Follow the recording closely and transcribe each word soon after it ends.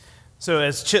So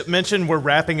as Chip mentioned, we're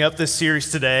wrapping up this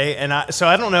series today, and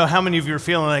I don't know how many of you are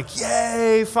feeling like,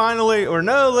 yay, finally, or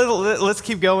no, let's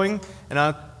keep going, and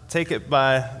I'll take it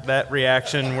by that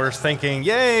reaction. We're thinking,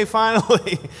 yay,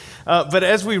 finally. But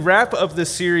as we wrap up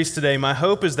this series today, my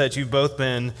hope is that you've both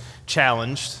been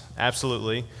challenged,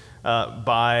 absolutely,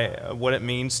 by what it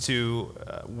means to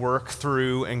work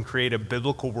through and create a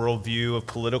biblical worldview of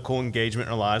political engagement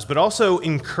in our lives, but also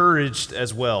encouraged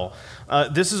as well.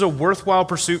 This is a worthwhile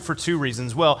pursuit for two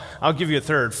reasons. Well, I'll give you a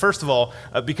third. First of all,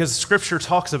 because Scripture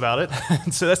talks about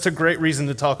it, so that's a great reason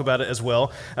to talk about it as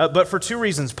well. But for two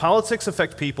reasons: politics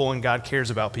affect people, and God cares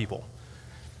about people.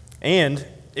 And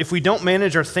if we don't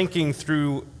manage our thinking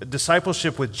through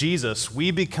discipleship with Jesus,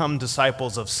 we become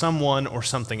disciples of someone or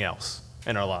something else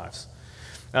in our lives.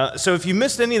 So if you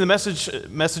missed any of the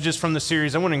messages from the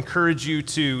series, I want to encourage you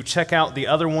to check out the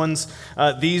other ones.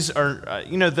 These are,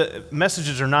 the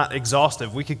messages are not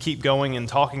exhaustive. We could keep going and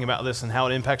talking about this and how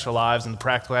it impacts our lives and the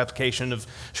practical application of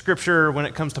Scripture when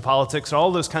it comes to politics,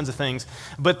 all those kinds of things.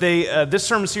 But this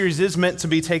sermon series is meant to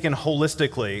be taken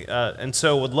holistically. And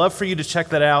so would love for you to check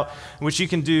that out, which you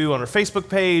can do on our Facebook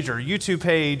page or YouTube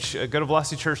page. Go to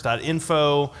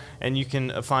velocitychurch.info and you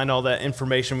can find all that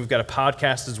information. We've got a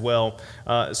podcast as well.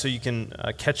 So you can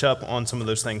catch up on some of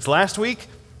those things. Last week,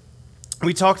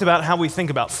 we talked about how we think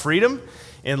about freedom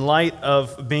in light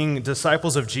of being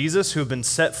disciples of Jesus who have been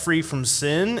set free from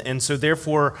sin and so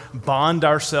therefore bond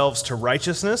ourselves to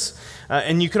righteousness.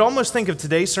 And you could almost think of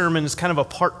today's sermon as kind of a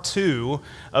part two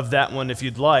of that one, if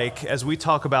you'd like, as we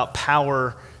talk about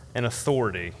power and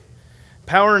authority.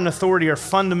 Power and authority are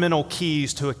fundamental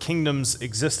keys to a kingdom's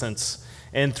existence.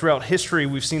 And throughout history,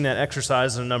 we've seen that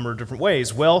exercised in a number of different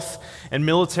ways. Wealth and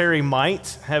military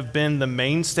might have been the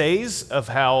mainstays of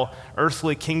how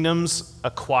earthly kingdoms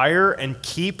acquire and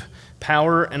keep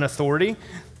power and authority.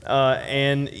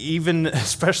 And even,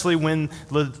 especially when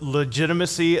the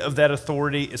legitimacy of that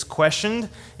authority is questioned,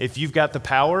 if you've got the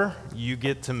power, you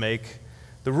get to make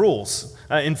the rules.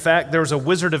 In fact, there was a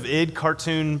Wizard of Id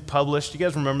cartoon published. You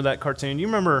guys remember that cartoon? You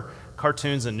remember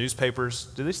cartoons in newspapers?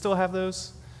 Do they still have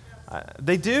those?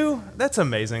 They do? That's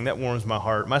amazing. That warms my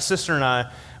heart. My sister and I,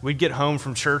 we'd get home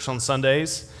from church on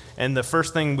Sundays, and the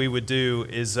first thing we would do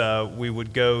is we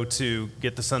would go to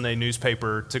get the Sunday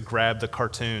newspaper to grab the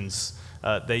cartoons.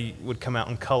 They would come out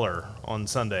in color on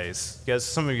Sundays. Guys,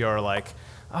 some of you are like,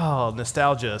 oh,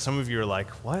 nostalgia. Some of you are like,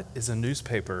 what is a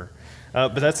newspaper?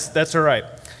 But that's all right.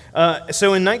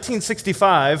 So in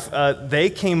 1965, they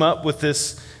came up with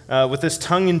this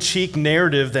tongue-in-cheek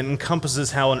narrative that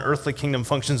encompasses how an earthly kingdom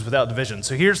functions without division.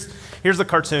 So here's the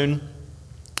cartoon.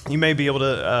 You may be able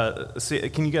to see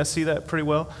it. Can you guys see that pretty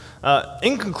well?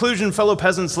 In conclusion, fellow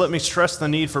peasants, let me stress the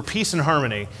need for peace and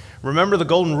harmony. Remember the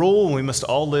golden rule, and we must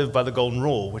all live by the golden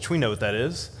rule, which we know what that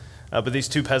is. But these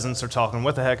two peasants are talking,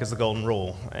 what the heck is the golden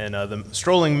rule? And the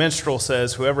strolling minstrel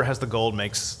says, whoever has the gold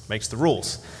makes the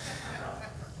rules.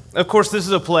 Of course, this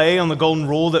is a play on the golden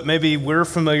rule that maybe we're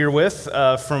familiar with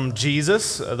from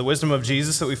Jesus, the wisdom of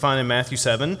Jesus that we find in Matthew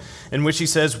 7, in which he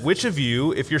says, which of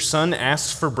you, if your son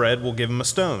asks for bread, will give him a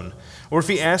stone? Or if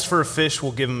he asks for a fish,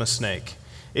 will give him a snake?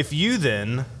 If you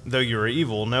then, though you are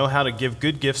evil, know how to give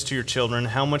good gifts to your children,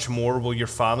 how much more will your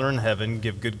Father in heaven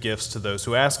give good gifts to those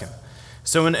who ask him?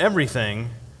 So in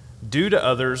everything, do to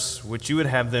others what you would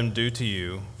have them do to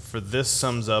you, for this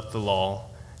sums up the law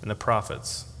and the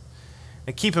prophets.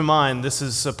 And keep in mind, this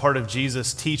is a part of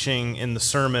Jesus' teaching in the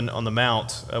Sermon on the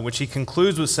Mount, which he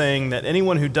concludes with saying that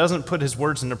anyone who doesn't put his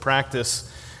words into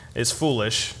practice is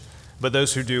foolish, but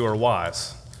those who do are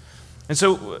wise. And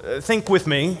so think with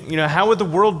me, how would the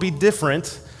world be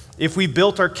different if we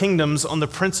built our kingdoms on the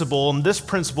principle, on this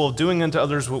principle of doing unto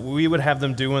others what we would have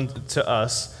them do unto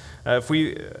us? If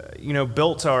we,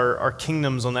 built our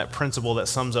kingdoms on that principle that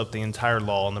sums up the entire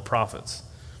law and the prophets.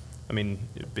 I mean,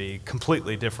 it'd be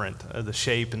completely different. The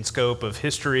shape and scope of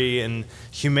history and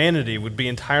humanity would be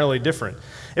entirely different.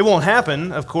 It won't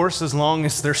happen, of course, as long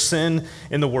as there's sin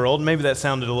in the world. Maybe that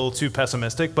sounded a little too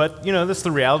pessimistic, but, that's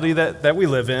the reality that we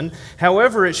live in.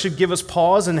 However, it should give us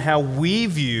pause in how we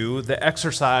view the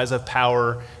exercise of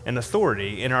power and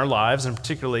authority in our lives, and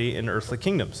particularly in earthly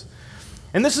kingdoms.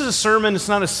 And this is a sermon, it's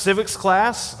not a civics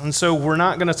class, and so we're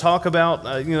not going to talk about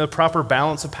the proper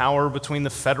balance of power between the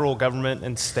federal government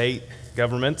and state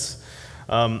governments,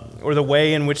 or the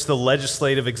way in which the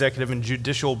legislative, executive, and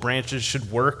judicial branches should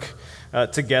work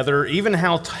together, even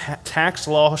how tax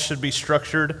law should be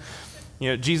structured.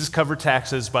 Jesus covered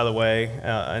taxes, by the way,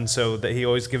 and so that he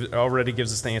already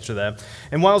gives us the answer to that.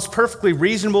 And while it's perfectly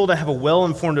reasonable to have a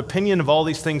well-informed opinion of all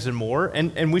these things and more,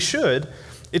 and we should,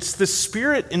 it's the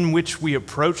spirit in which we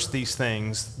approach these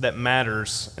things that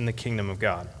matters in the kingdom of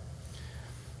God.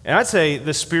 And I'd say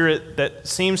the spirit that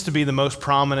seems to be the most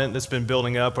prominent, that's been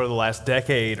building up over the last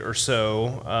decade or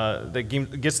so, that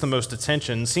gets the most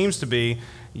attention, seems to be,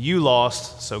 you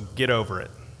lost, so get over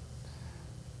it.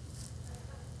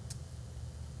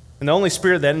 And the only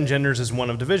spirit that engenders is one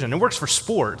of division. It works for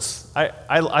sports.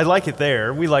 I like it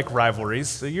there. We like rivalries.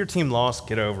 So your team lost,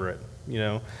 get over it.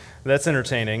 That's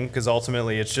entertaining because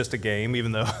ultimately it's just a game,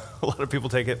 even though a lot of people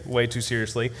take it way too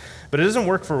seriously. But it doesn't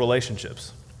work for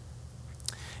relationships.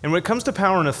 And when it comes to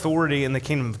power and authority in the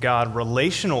kingdom of God,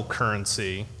 relational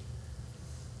currency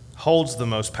holds the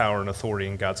most power and authority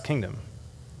in God's kingdom.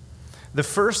 The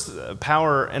first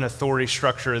power and authority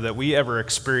structure that we ever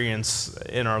experience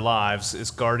in our lives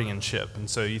is guardianship. And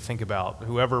so you think about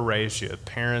whoever raised you,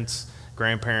 parents,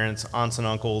 grandparents, aunts and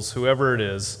uncles, whoever it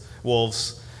is,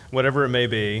 wolves, whatever it may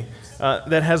be,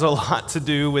 that has a lot to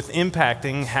do with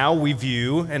impacting how we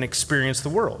view and experience the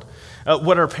world.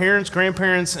 What our parents,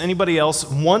 grandparents, anybody else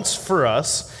wants for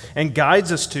us and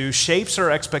guides us to shapes our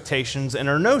expectations and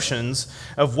our notions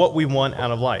of what we want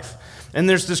out of life. And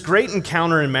there's this great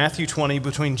encounter in Matthew 20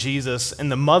 between Jesus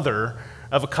and the mother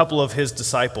of a couple of his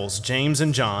disciples, James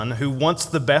and John, who wants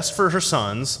the best for her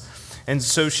sons. And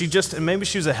so maybe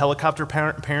she was a helicopter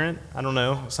parent, I don't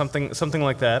know, something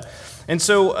like that. And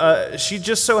so she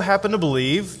just so happened to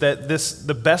believe that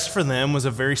the best for them was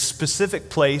a very specific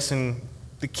place in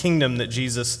the kingdom that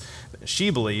Jesus,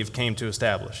 she believed, came to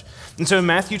establish. And so in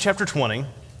Matthew chapter 20,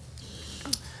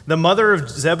 the mother of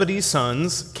Zebedee's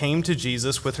sons came to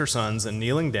Jesus with her sons and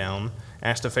kneeling down,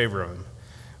 asked a favor of him.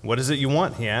 "What is it you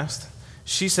want?" he asked.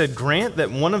 She said, "Grant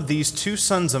that one of these two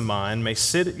sons of mine may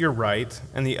sit at your right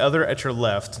and the other at your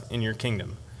left in your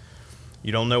kingdom."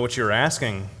 "You don't know what you're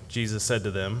asking," Jesus said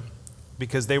to them,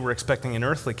 because they were expecting an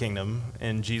earthly kingdom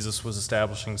and Jesus was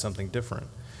establishing something different.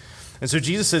 And so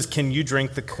Jesus says, "Can you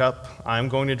drink the cup I'm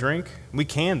going to drink?" "We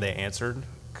can," they answered,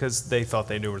 because they thought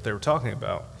they knew what they were talking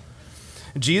about.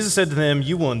 Jesus said to them,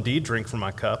 "You will indeed drink from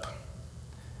my cup,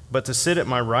 but to sit at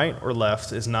my right or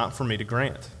left is not for me to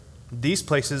grant. These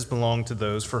places belong to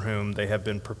those for whom they have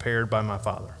been prepared by my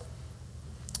Father."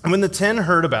 And when the 10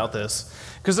 heard about this,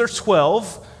 because there's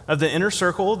 12 of the inner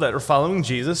circle that are following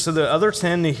Jesus, so the other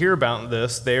 10 to hear about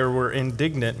this, they were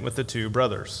indignant with the two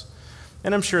brothers.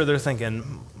 And I'm sure they're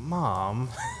thinking, "Mom,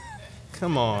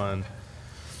 come on."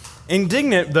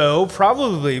 Indignant, though,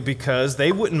 probably because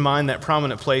they wouldn't mind that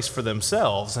prominent place for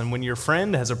themselves. And when your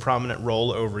friend has a prominent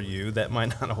role over you, that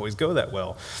might not always go that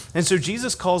well. And so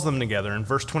Jesus calls them together in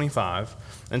verse 25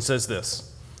 and says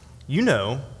this, "You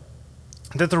know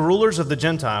that the rulers of the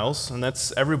Gentiles," and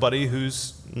that's everybody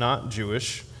who's not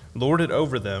Jewish, "lord it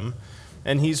over them."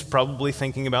 And he's probably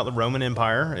thinking about the Roman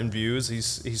Empire in view as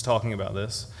he's talking about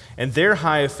this. "And their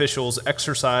high officials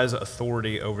exercise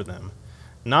authority over them.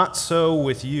 Not so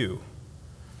with you.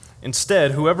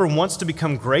 Instead, whoever wants to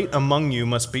become great among you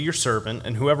must be your servant,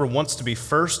 and whoever wants to be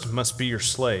first must be your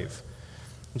slave.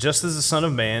 Just as the Son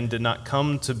of Man did not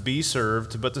come to be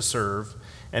served, but to serve,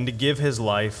 and to give his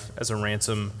life as a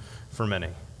ransom for many."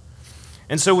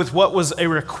 And so with what was a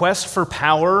request for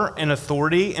power and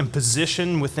authority and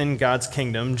position within God's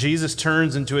kingdom, Jesus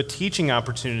turns into a teaching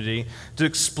opportunity to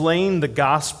explain the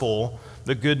gospel,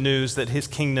 the good news that his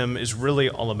kingdom is really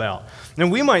all about. And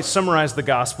we might summarize the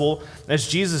gospel as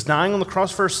Jesus dying on the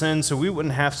cross for our sins so we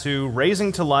wouldn't have to,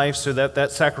 raising to life so that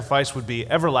that sacrifice would be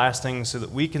everlasting so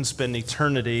that we can spend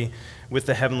eternity with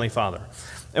the Heavenly Father.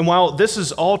 And while this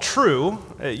is all true,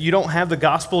 you don't have the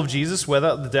gospel of Jesus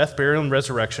without the death, burial, and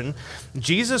resurrection.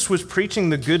 Jesus was preaching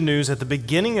the good news at the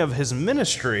beginning of his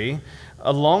ministry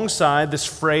alongside this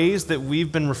phrase that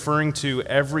we've been referring to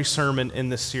every sermon in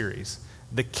this series,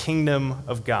 the kingdom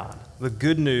of God. The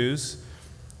good news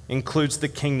includes the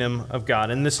kingdom of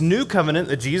God. And this new covenant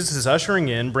that Jesus is ushering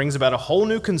in brings about a whole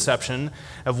new conception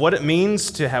of what it means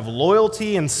to have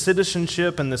loyalty and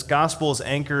citizenship, and this gospel is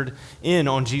anchored in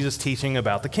on Jesus' teaching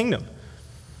about the kingdom.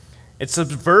 It's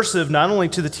subversive not only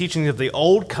to the teaching of the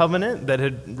old covenant that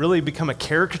had really become a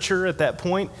caricature at that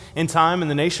point in time in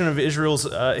the nation of Israel's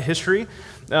history,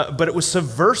 but it was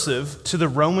subversive to the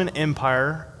Roman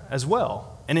Empire as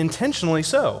well, and intentionally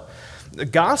so. The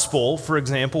gospel, for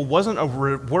example, wasn't a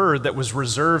word that was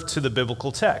reserved to the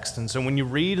biblical text. And so when you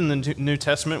read in the New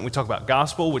Testament, we talk about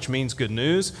gospel, which means good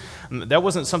news. That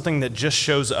wasn't something that just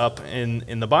shows up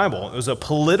in the Bible. It was a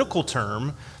political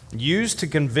term used to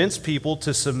convince people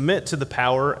to submit to the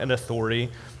power and authority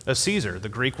of Caesar. The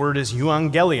Greek word is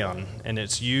euangelion, and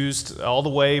it's used all the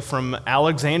way from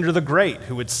Alexander the Great,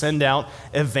 who would send out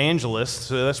evangelists.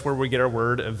 So that's where we get our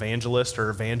word evangelist or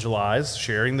evangelize,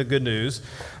 sharing the good news,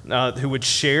 who would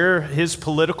share his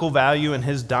political value and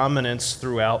his dominance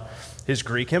throughout his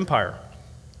Greek empire.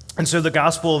 And so the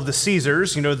gospel of the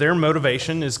Caesars, their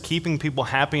motivation is keeping people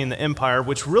happy in the empire,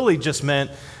 which really just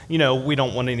meant, we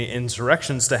don't want any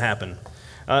insurrections to happen.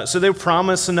 So they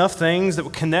promise enough things that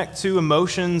would connect to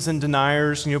emotions and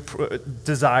desires,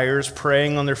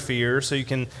 preying on their fear, so you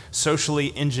can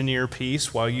socially engineer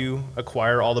peace while you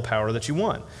acquire all the power that you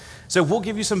want. So we'll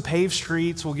give you some paved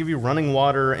streets, we'll give you running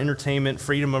water, entertainment,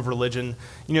 freedom of religion,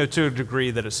 to a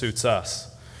degree that it suits us.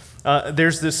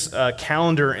 There's this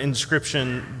calendar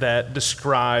inscription that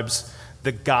describes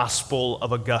the gospel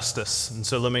of Augustus, and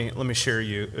so let me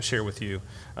share with you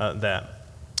that.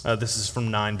 This is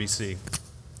from 9 BC.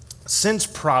 Since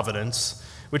Providence,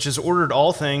 which has ordered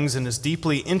all things and is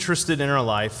deeply interested in our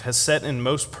life, has set in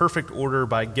most perfect order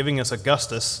by giving us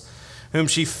Augustus, whom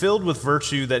she filled with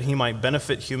virtue that he might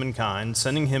benefit humankind,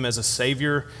 sending him as a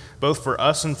savior both for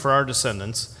us and for our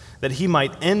descendants, that he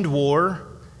might end war,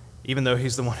 even though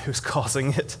he's the one who's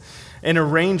causing it, and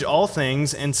arrange all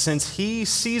things. And since he,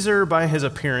 Caesar, by his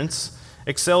appearance,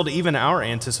 excelled even our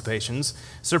anticipations,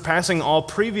 surpassing all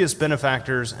previous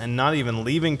benefactors and not even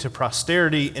leaving to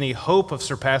posterity any hope of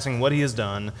surpassing what he has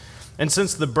done, and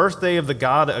since the birthday of the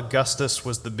god Augustus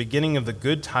was the beginning of the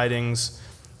good tidings,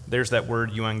 there's that word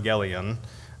euangelion,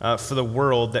 for the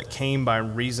world that came by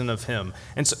reason of him.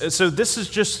 And so this is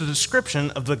just a description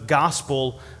of the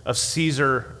gospel of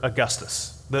Caesar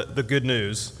Augustus, the good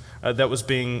news that was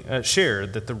being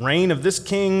shared, that the reign of this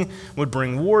king would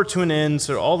bring war to an end,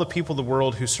 so all the people of the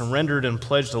world who surrendered and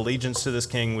pledged allegiance to this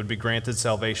king would be granted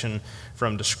salvation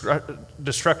from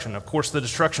destruction. Of course, the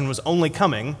destruction was only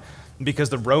coming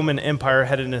because the Roman Empire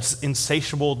had an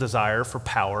insatiable desire for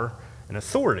power and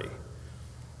authority.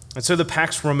 And so the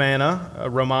Pax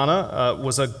Romana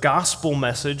was a gospel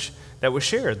message that was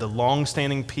shared, the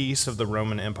long-standing peace of the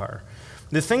Roman Empire.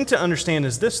 The thing to understand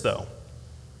is this, though.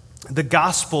 The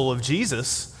gospel of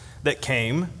Jesus that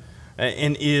came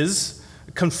and is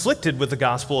conflicted with the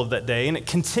gospel of that day, and it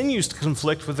continues to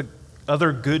conflict with the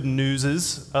other good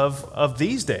newses of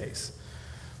these days.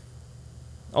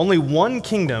 Only one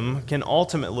kingdom can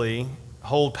ultimately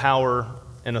hold power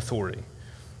and authority.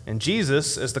 And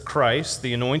Jesus, as the Christ,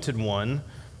 the anointed one,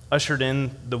 ushered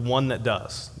in the one that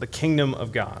does, the kingdom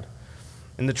of God.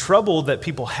 And the trouble that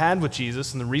people had with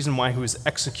Jesus, and the reason why he was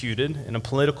executed in a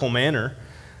political manner,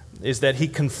 is that he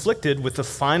conflicted with the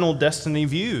final destiny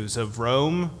views of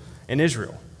Rome and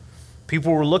Israel.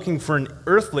 People were looking for an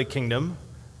earthly kingdom,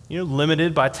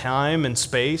 limited by time and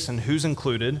space and who's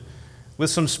included, with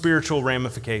some spiritual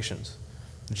ramifications.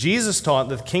 Jesus taught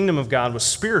that the kingdom of God was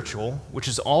spiritual, which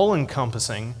is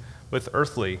all-encompassing with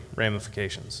earthly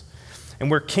ramifications.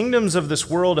 And where kingdoms of this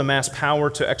world amass power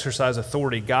to exercise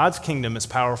authority, God's kingdom is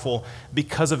powerful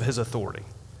because of his authority,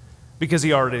 because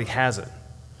he already has it.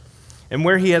 And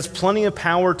where he has plenty of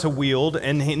power to wield,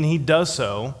 and he does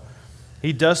so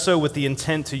with the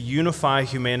intent to unify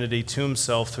humanity to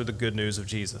himself through the good news of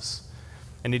Jesus.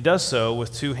 And he does so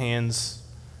with two hands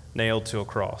nailed to a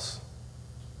cross.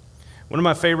 One of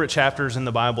my favorite chapters in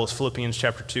the Bible is Philippians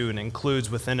chapter 2, and it includes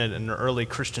within it an early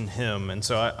Christian hymn. And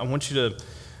so I want you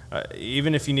to,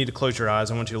 even if you need to close your eyes,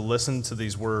 I want you to listen to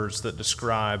these words that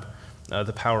describe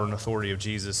the power and authority of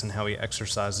Jesus and how he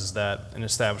exercises that in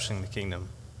establishing the kingdom.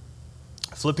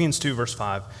 Philippians 2, verse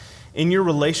 5, in your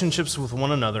relationships with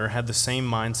one another, have the same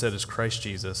mindset as Christ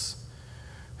Jesus,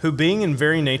 who being in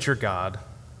very nature God,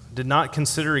 did not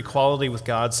consider equality with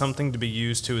God something to be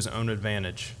used to his own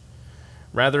advantage.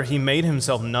 Rather, he made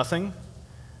himself nothing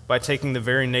by taking the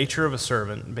very nature of a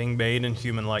servant, being made in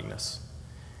human likeness.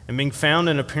 And being found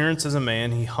in appearance as a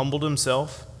man, he humbled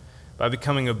himself by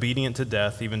becoming obedient to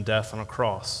death, even death on a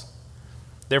cross.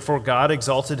 Therefore God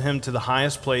exalted him to the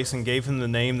highest place and gave him the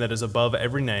name that is above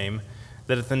every name,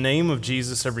 that at the name of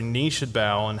Jesus every knee should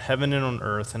bow in heaven and on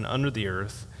earth and under the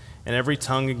earth, and every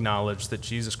tongue acknowledge that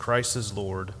Jesus Christ is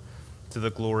Lord, to the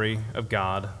glory of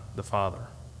God the Father.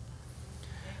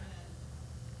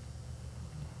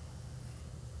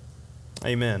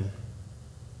 Amen.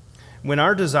 When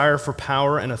our desire for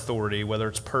power and authority, whether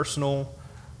it's personal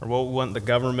or what we want the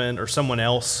government or someone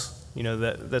else,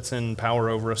 that's in power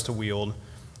over us to wield,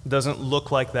 doesn't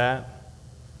look like that,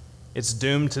 it's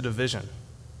doomed to division.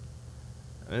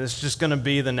 And it's just going to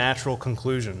be the natural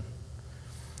conclusion.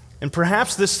 And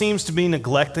perhaps this seems to be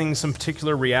neglecting some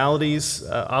particular realities,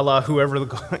 a la whoever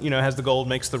has the gold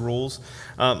makes the rules,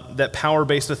 that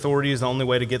power-based authority is the only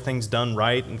way to get things done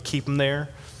right and keep them there.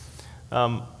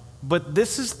 But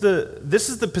this is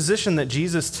the position that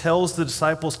Jesus tells the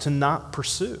disciples to not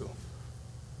pursue.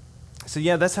 So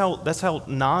yeah, that's how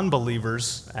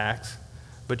non-believers act,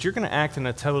 but you're going to act in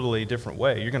a totally different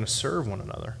way. You're going to serve one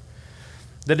another.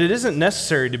 That it isn't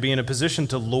necessary to be in a position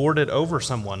to lord it over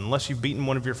someone unless you've beaten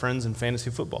one of your friends in fantasy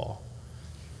football.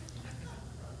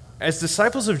 As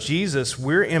disciples of Jesus,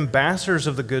 we're ambassadors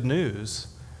of the good news.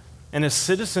 And as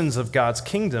citizens of God's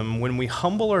kingdom, when we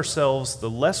humble ourselves, the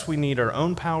less we need our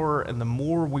own power and the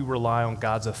more we rely on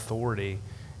God's authority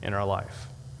in our life.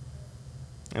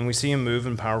 And we see him move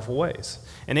in powerful ways.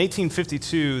 In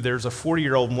 1852, there's a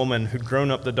 40-year-old woman who'd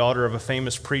grown up the daughter of a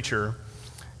famous preacher,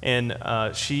 and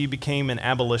she became an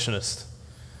abolitionist.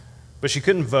 But she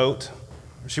couldn't vote.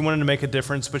 She wanted to make a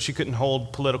difference, but she couldn't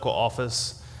hold political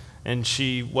office, and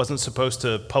she wasn't supposed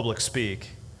to public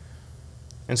speak.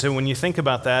 And so when you think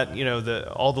about that,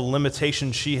 all the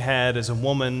limitations she had as a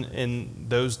woman in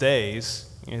those days,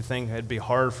 you think it'd be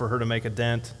hard for her to make a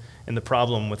dent in the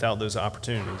problem without those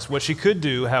opportunities. What she could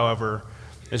do, however,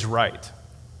 is write.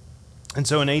 And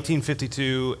so in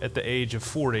 1852, at the age of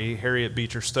 40, Harriet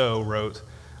Beecher Stowe wrote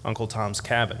Uncle Tom's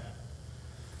Cabin.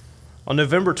 On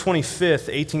November 25th,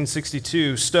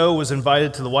 1862, Stowe was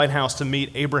invited to the White House to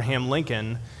meet Abraham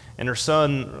Lincoln, and her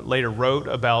son later wrote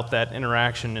about that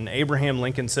interaction. And Abraham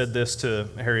Lincoln said this to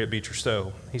Harriet Beecher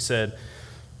Stowe. He said,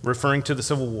 referring to the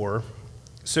Civil War,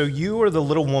 "So you are the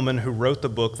little woman who wrote the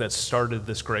book that started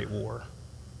this great war."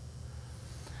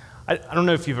 I don't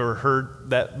know if you've ever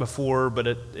heard that before, but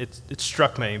it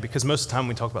struck me because most of the time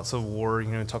we talk about Civil War,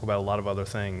 we talk about a lot of other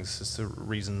things. It's the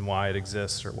reason why it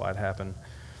exists or why it happened.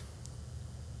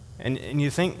 And you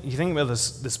think about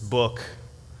this book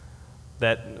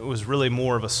that was really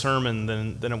more of a sermon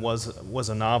than it was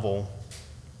a novel,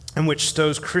 in which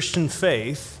Stowe's Christian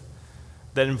faith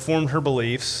that informed her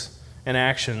beliefs and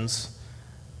actions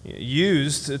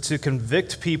used to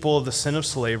convict people of the sin of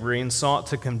slavery and sought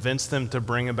to convince them to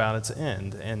bring about its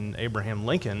end. And Abraham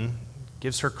Lincoln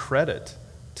gives her credit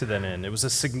to that end. It was a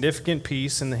significant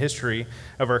piece in the history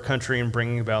of our country in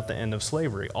bringing about the end of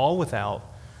slavery, all without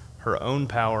her own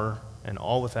power and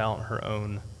all without her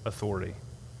own authority.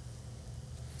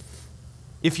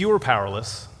 If you were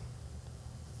powerless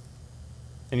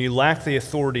and you lack the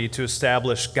authority to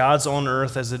establish God's on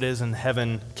earth as it is in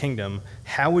heaven kingdom,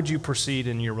 how would you proceed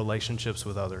in your relationships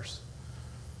with others?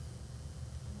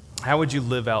 How would you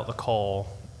live out the call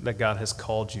that God has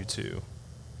called you to?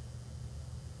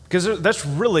 Because that's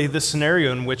really the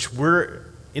scenario in which we're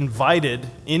invited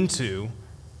into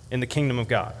in the kingdom of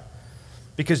God.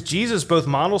 Because Jesus both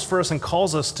models for us and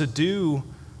calls us to do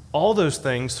all those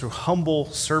things through humble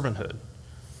servanthood,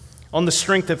 on the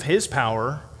strength of his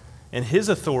power and his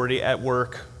authority at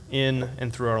work in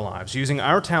and through our lives, using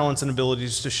our talents and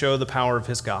abilities to show the power of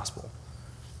his gospel.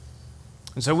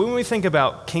 And so when we think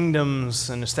about kingdoms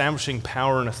and establishing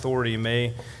power and authority,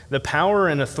 may the power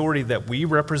and authority that we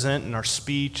represent in our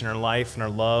speech and our life and our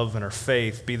love and our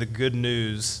faith be the good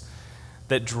news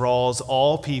that draws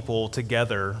all people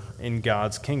together in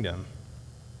God's kingdom.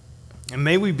 And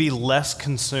may we be less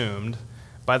consumed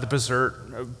by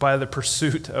the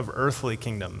pursuit of earthly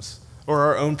kingdoms or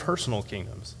our own personal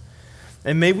kingdoms.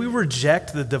 And may we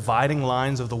reject the dividing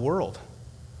lines of the world,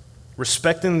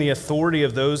 respecting the authority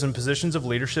of those in positions of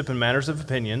leadership and matters of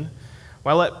opinion,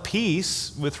 while at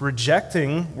peace with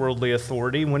rejecting worldly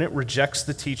authority when it rejects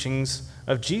the teachings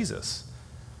of Jesus,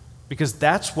 because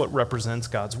that's what represents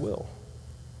God's will.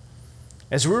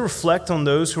 As we reflect on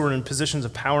those who are in positions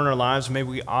of power in our lives, may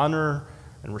we honor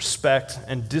and respect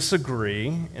and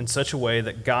disagree in such a way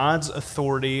that God's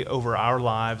authority over our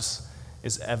lives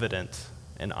is evident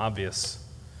and obvious.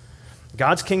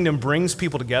 God's kingdom brings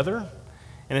people together,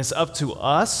 and it's up to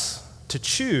us to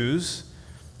choose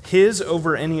his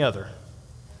over any other.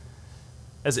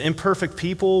 As imperfect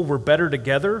people, we're better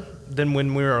together than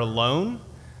when we're alone,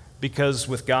 because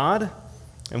with God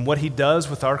and what he does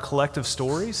with our collective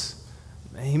stories,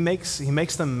 he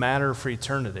makes them matter for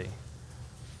eternity.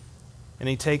 And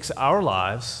he takes our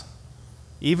lives,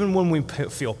 even when we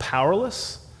feel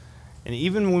powerless, and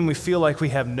even when we feel like we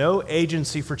have no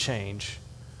agency for change,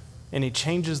 and he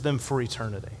changes them for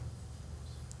eternity.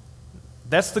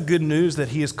 That's the good news that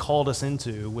he has called us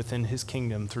into within his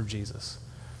kingdom through Jesus.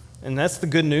 And that's the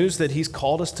good news that he's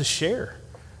called us to share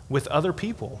with other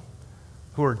people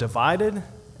who are divided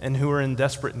and who are in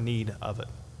desperate need of it.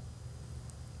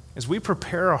 As we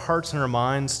prepare our hearts and our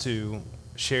minds to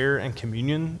share and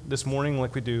communion this morning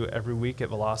like we do every week at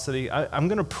Velocity, I'm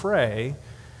going to pray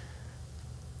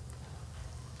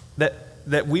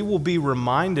that we will be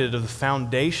reminded of the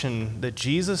foundation that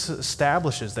Jesus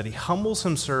establishes, that he humbles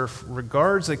himself,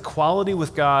 regards equality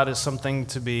with God as something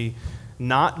to be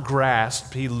not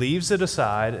grasped. He leaves it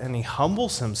aside, and he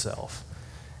humbles himself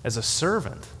as a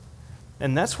servant.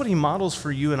 And that's what he models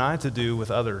for you and I to do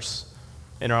with others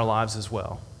in our lives as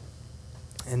well.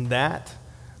 And that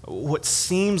what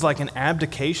seems like an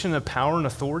abdication of power and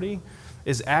authority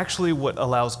is actually what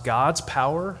allows God's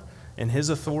power and his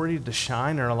authority to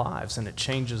shine in our lives, and it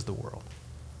changes the world.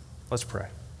 Let's pray.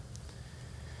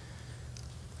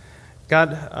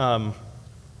 God,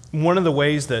 one of the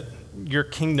ways that your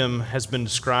kingdom has been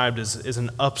described is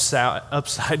an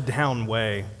upside down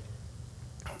way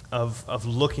of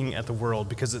looking at the world,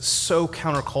 because it's so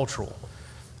countercultural.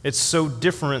 It's so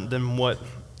different than what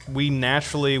we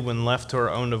naturally, when left to our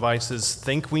own devices,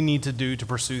 think we need to do to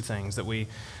pursue things, that we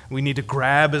need to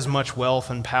grab as much wealth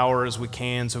and power as we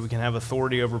can so we can have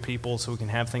authority over people, so we can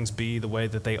have things be the way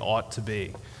that they ought to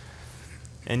be.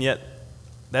 And yet,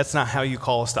 that's not how you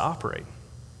call us to operate.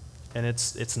 And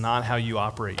it's not how you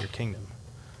operate your kingdom.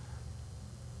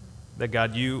 That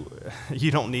God, you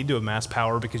don't need to amass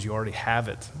power because you already have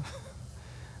it.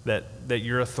 that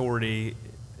your authority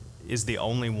is the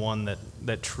only one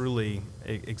that truly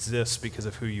exists because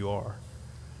of who you are.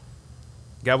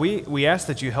 God, we ask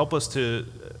that you help us to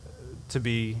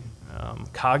be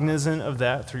cognizant of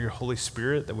that through your Holy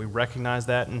Spirit, that we recognize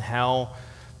that and how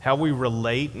we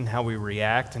relate and how we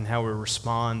react and how we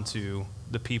respond to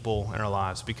the people in our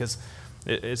lives, because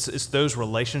it's those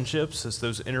relationships, it's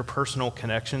those interpersonal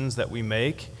connections that we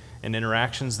make and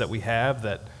interactions that we have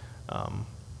that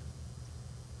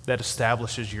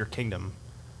establishes your kingdom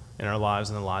in our lives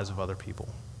and the lives of other people.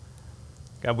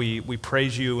 God, we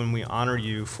praise you and we honor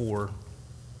you for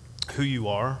who you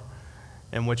are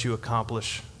and what you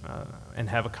accomplish and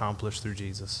have accomplished through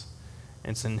Jesus.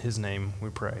 And it's in his name we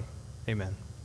pray. Amen.